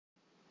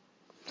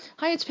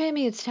Hi, it's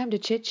Pammy. It's time to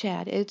chit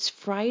chat. It's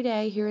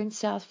Friday here in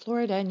South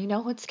Florida, and you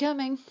know what's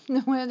coming?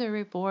 The weather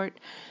report.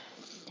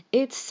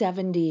 It's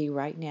 70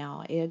 right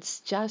now.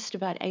 It's just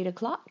about 8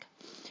 o'clock,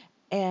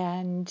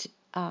 and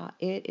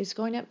it is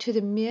going up to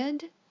the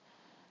mid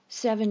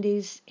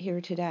 70s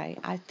here today.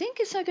 I think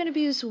it's not going to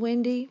be as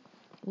windy.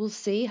 We'll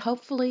see,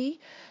 hopefully,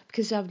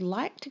 because I'd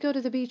like to go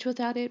to the beach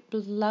without it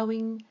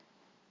blowing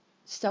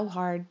so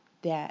hard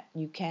that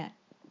you can't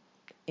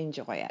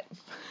enjoy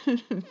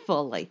it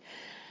fully.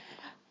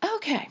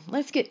 Okay,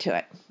 let's get to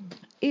it.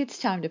 It's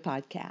time to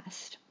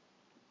podcast.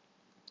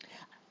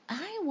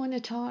 I want to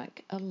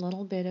talk a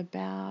little bit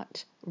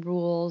about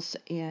rules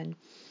and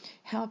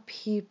how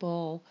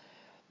people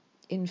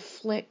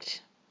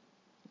inflict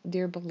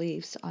their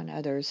beliefs on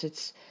others.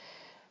 It's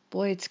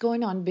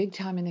going on big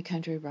time in the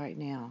country right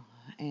now,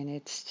 and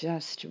it's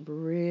just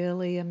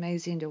really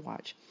amazing to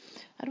watch.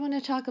 I don't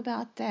want to talk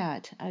about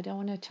that. I don't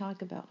want to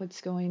talk about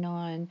what's going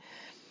on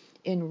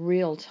in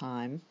real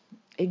time.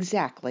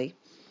 Exactly.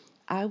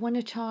 I want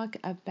to talk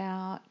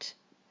about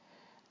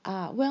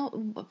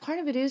part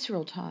of it is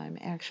real time,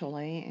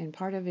 actually, and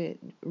part of it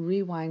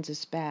rewinds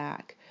us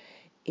back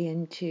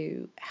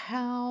into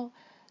how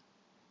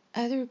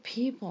other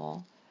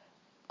people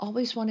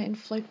always want to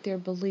inflict their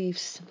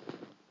beliefs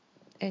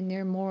and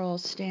their moral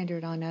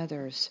standard on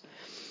others.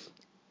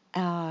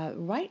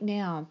 Right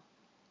now,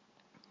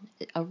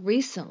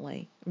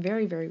 recently,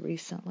 very, very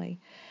recently,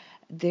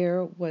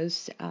 there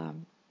was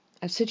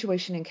a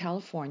situation in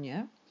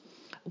California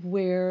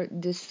where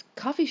this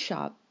coffee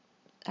shop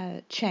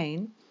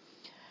chain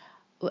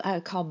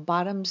called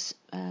Bottoms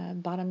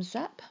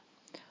Up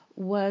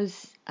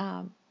was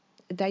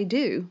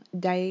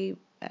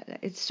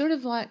it's sort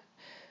of like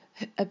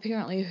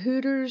apparently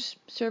Hooters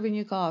serving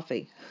you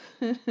coffee,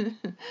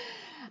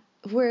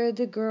 where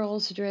the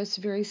girls dress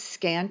very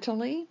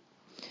scantily.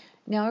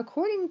 Now,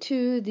 according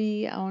to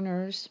the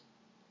owners,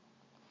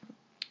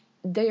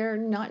 they are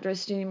not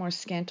dressed any more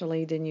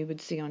scantily than you would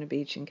see on a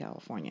beach in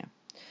California.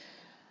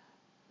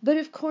 But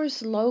of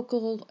course,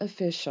 local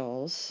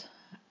officials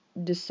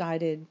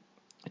decided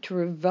to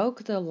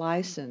revoke the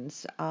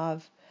license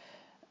of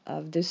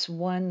this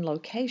one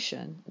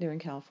location there in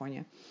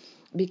California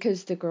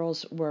because the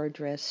girls were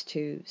dressed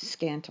too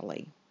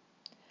scantily.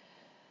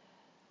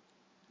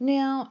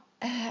 Now,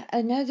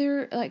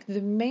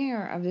 the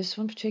mayor of this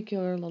one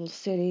particular little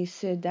city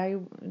said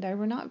they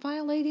were not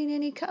violating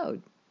any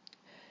code,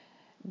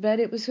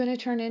 but it was going to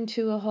turn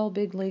into a whole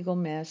big legal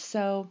mess.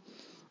 So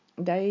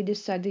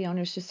the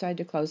owners decided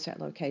to close that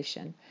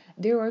location.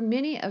 There are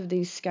many of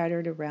these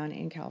scattered around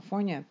in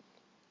California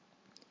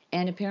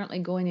and apparently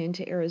going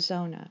into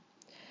Arizona.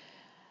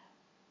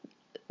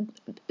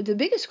 The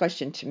biggest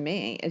question to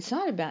me, it's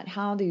not about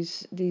how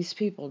these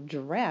people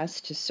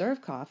dress to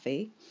serve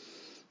coffee.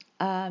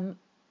 I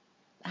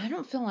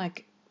don't feel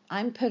like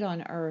I'm put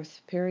on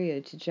earth,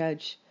 period, to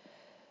judge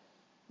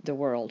the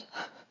world.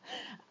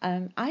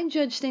 I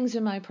judge things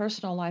in my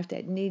personal life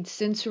that need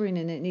censoring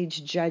and it needs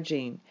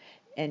judging,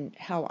 and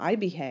how I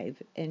behave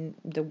in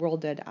the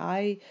world that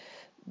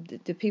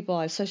the people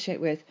I associate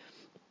with,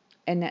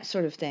 and that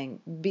sort of thing.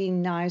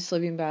 Being nice,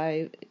 living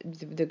by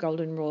the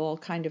golden rule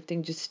kind of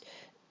thing, just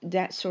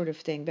that sort of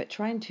thing. But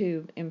trying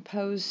to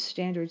impose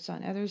standards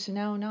on others,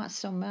 no, not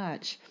so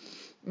much.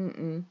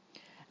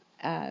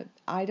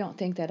 I don't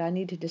think that I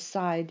need to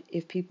decide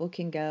if people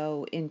can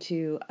go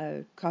into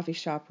a coffee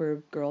shop where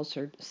girls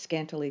are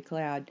scantily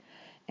clad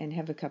and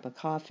have a cup of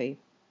coffee.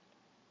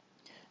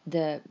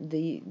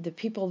 The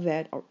people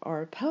that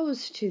are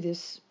opposed to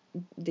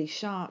these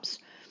shops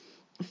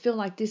feel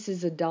like this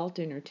is adult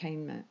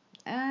entertainment.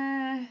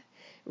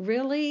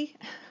 Really?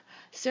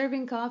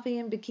 Serving coffee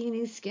in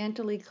bikinis,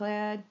 scantily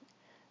clad?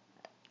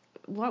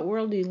 What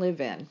world do you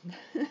live in?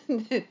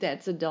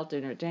 That's adult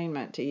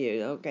entertainment to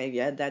you. Okay,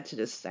 yeah, that's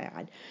just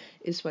sad,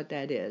 is what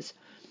that is.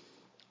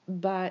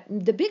 But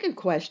the bigger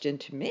question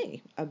to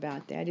me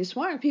about that is,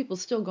 why are people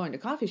still going to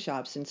coffee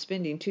shops and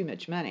spending too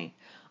much money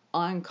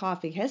on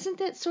coffee? Hasn't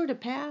that sort of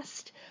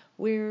passed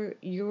where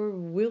you're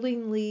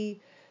willingly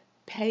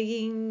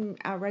paying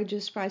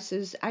outrageous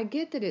prices? I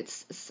get that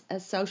it's a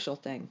social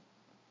thing.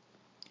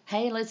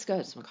 Hey, let's go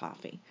have some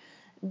coffee.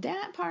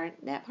 That part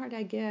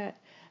I get.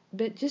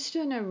 But just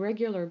on a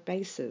regular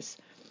basis,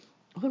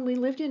 when we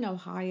lived in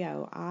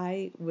Ohio,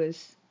 I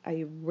was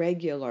a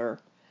regular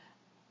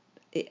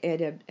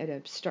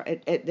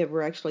there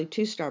were actually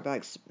two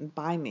Starbucks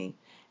by me,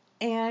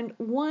 and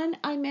one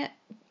I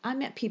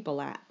met people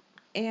at,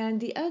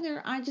 and the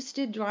other I just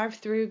did drive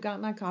through,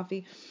 got my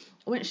coffee,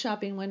 went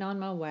shopping, went on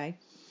my way.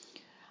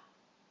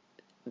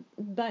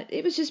 But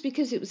it was just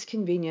because it was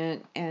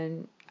convenient,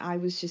 and I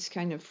was just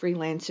kind of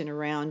freelancing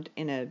around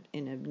in a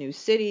new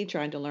city,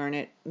 trying to learn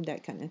it,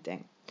 that kind of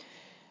thing.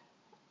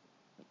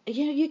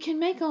 You can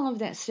make all of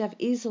that stuff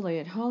easily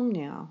at home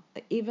now.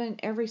 Even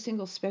every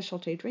single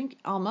specialty drink,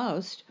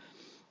 almost,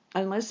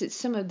 unless it's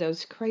some of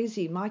those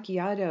crazy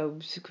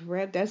macchiatos,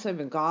 crap, that's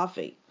even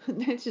coffee.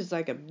 That's just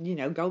like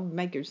go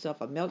make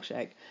yourself a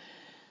milkshake.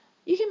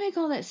 You can make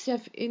all that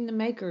stuff in the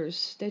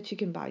makers that you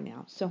can buy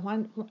now, so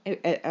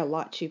a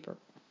lot cheaper.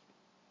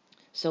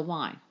 So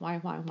why?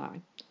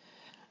 Why?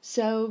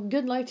 So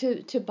good luck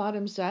to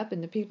bottoms up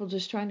and the people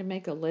just trying to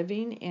make a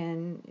living,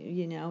 and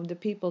the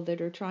people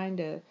that are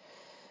trying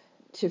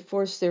to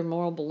force their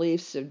moral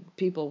beliefs of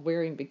people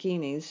wearing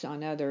bikinis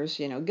on others.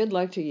 Good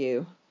luck to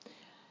you.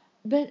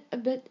 But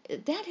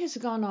that has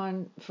gone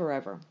on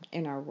forever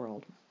in our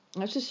world.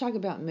 Let's just talk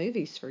about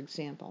movies, for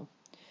example.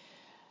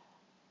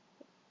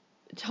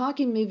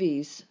 Talking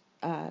movies,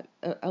 a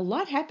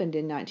lot happened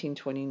in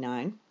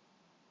 1929.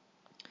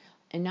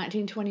 In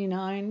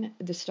 1929,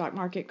 the stock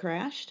market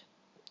crashed,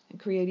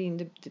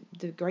 creating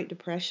the Great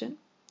Depression,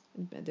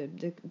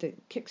 the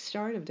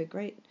kickstart of the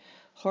Great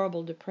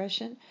Horrible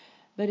Depression.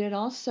 But it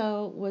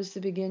also was the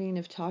beginning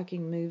of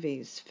talking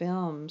movies.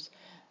 Films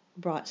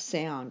brought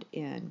sound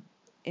in.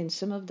 And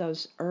some of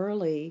those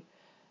early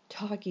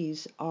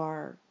talkies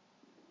are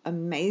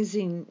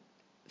amazing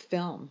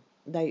film.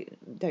 They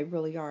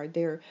really are.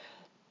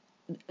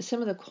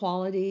 Some of the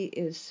quality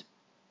is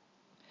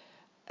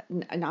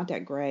not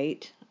that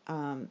great.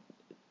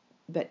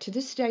 But to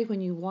this day,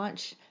 when you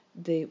watch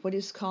what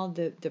is called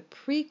the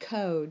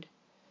pre-code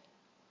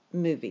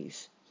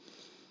movies,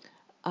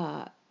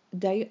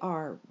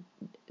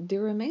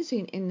 they're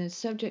amazing in the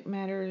subject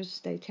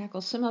matters they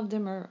tackle. Some of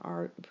them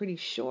are pretty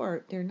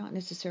short. They're not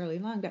necessarily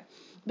long, but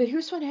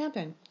here's what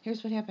happened.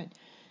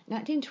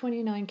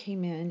 1929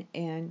 came in,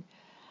 and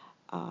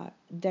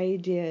they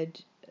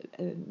did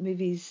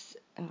movies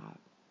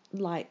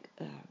like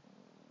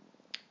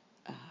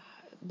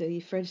the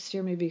Fred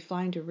Astaire movie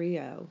Flying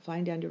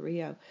Down to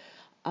Rio,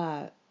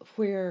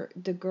 where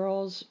the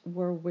girls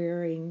were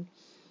wearing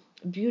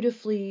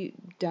beautifully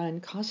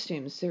done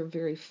costumes. They're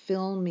very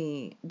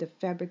filmy. The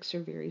fabrics are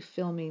very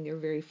filmy. They're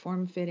very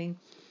form-fitting.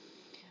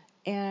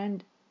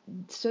 And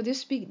so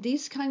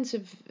this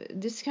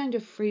kind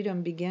of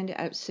freedom began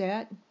to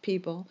upset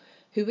people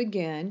who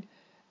again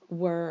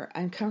were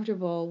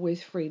uncomfortable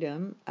with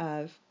freedom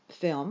of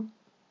film.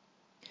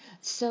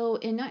 So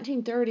in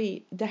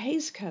 1930, the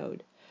Hays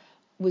Code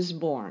was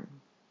born.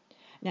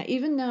 Now,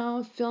 even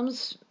though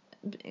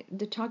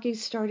the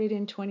talkies started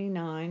in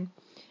 29,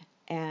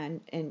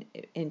 and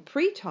in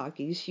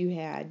pre-talkies you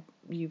had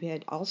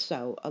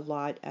also a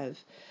lot of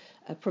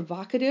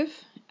provocative,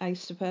 I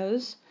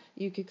suppose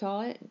you could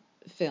call it,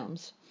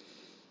 films.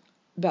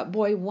 But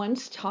boy,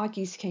 once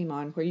talkies came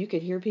on where you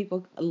could hear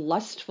people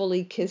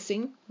lustfully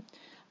kissing,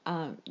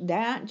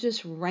 that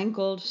just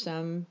rankled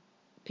some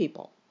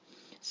people,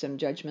 some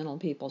judgmental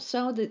people.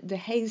 So the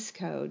Hays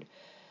Code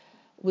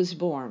was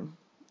born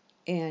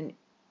in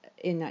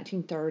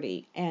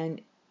 1930,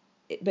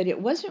 but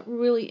it wasn't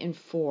really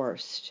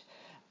enforced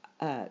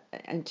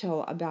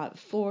until about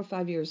 4 or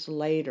 5 years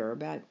later,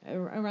 about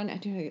around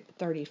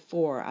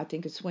 1934, I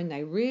think it's when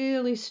they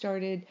really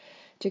started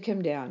to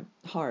come down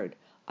hard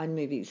on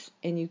movies.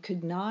 And you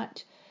could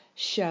not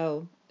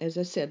show, as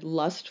I said,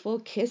 lustful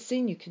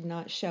kissing. You could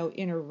not show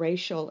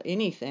interracial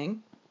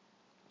anything.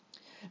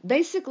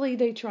 Basically,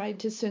 they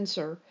tried to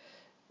censor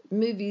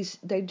movies.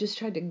 They just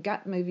tried to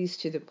gut movies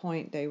to the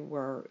point they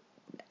were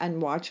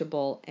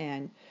unwatchable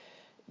and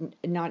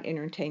not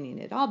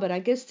entertaining at all. But I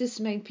guess this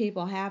made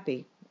people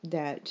happy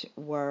that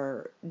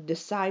were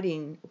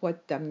deciding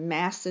what the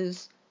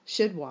masses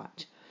should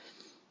watch.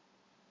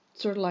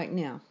 Sort of like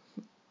now,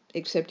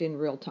 except in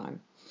real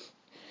time.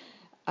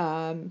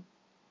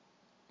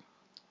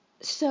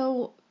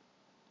 So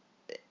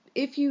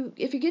if you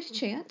get a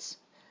chance,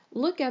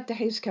 look at the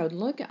Hays Code.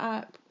 Look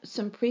at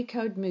some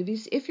pre-code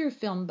movies. If you're a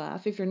film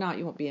buff, if you're not,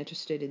 you won't be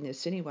interested in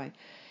this anyway.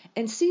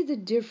 And see the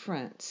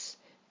difference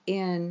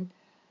in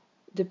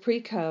the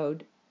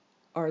pre-code,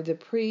 or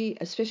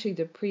especially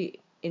the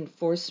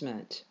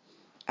pre-enforcement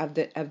of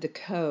the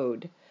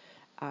code.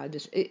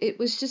 It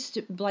was just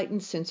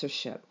blatant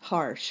censorship,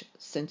 harsh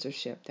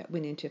censorship that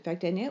went into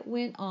effect, and it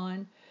went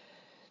on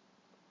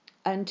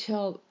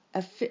until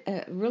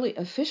really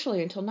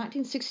officially until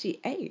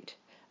 1968.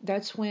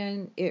 That's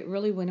when it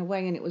really went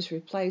away, and it was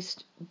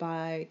replaced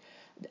by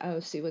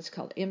what's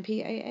called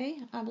MPAA,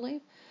 I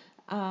believe,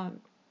 the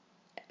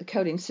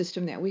coding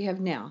system that we have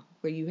now,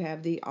 where you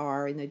have the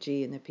R and the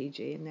G and the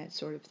PG and that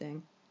sort of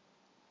thing.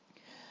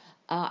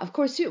 Of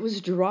course, it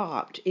was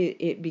dropped.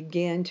 It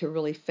began to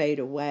really fade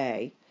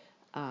away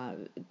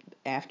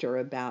after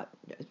about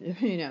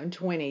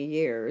 20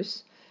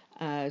 years,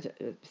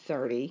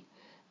 30,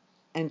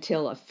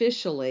 until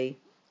officially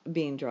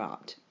being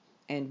dropped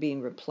and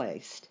being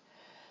replaced.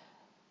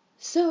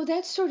 So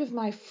that's sort of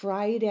my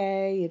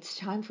Friday. It's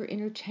time for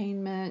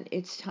entertainment.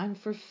 It's time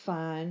for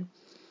fun.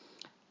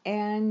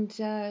 And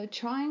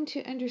trying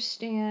to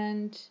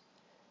understand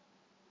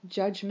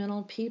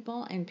judgmental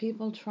people and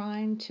people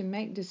trying to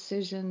make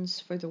decisions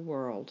for the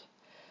world,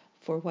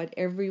 for what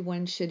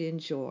everyone should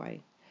enjoy.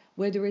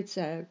 Whether it's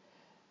a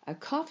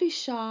coffee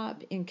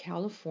shop in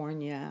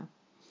California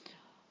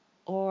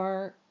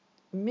or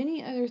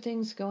many other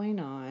things going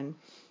on,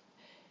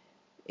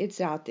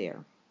 it's out there.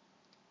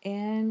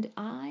 And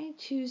I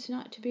choose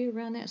not to be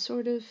around that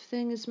sort of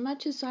thing as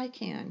much as I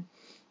can.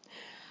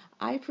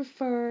 I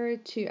prefer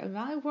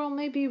my world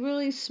may be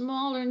really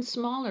smaller and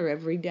smaller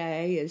every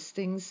day as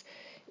things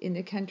in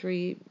the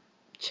country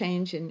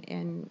change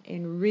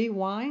and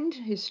rewind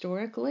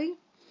historically.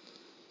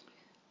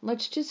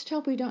 Let's just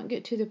hope we don't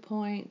get to the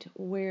point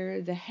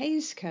where the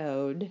Hays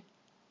Code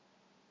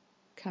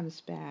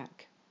comes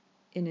back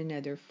in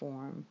another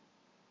form.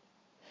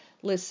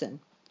 Listen,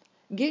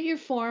 get your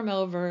form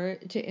over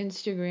to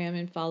Instagram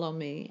and follow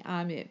me.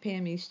 I'm at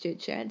Pammy's Chit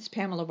Chat. It's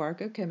Pamela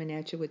Barker coming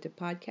at you with the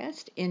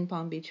podcast in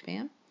Palm Beach,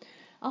 Pam.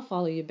 I'll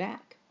follow you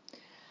back.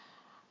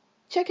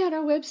 Check out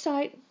our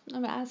website.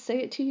 I say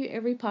it to you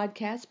every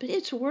podcast, but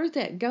it's worth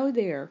it. Go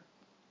there.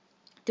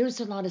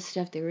 There's a lot of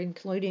stuff there,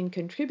 including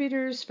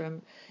contributors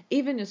from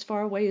even as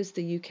far away as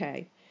the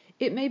UK.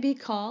 It may be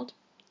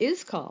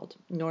is called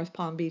North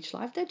Palm Beach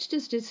Life. That's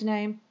just its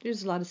name.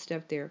 There's a lot of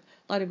stuff there,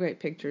 a lot of great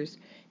pictures.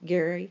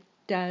 Gary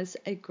does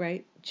a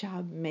great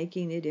job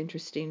making it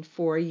interesting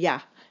for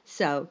ya.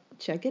 So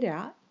check it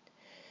out.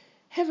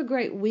 Have a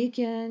great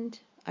weekend.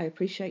 I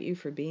appreciate you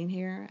for being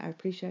here. I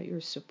appreciate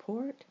your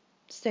support.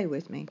 Stay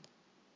with me.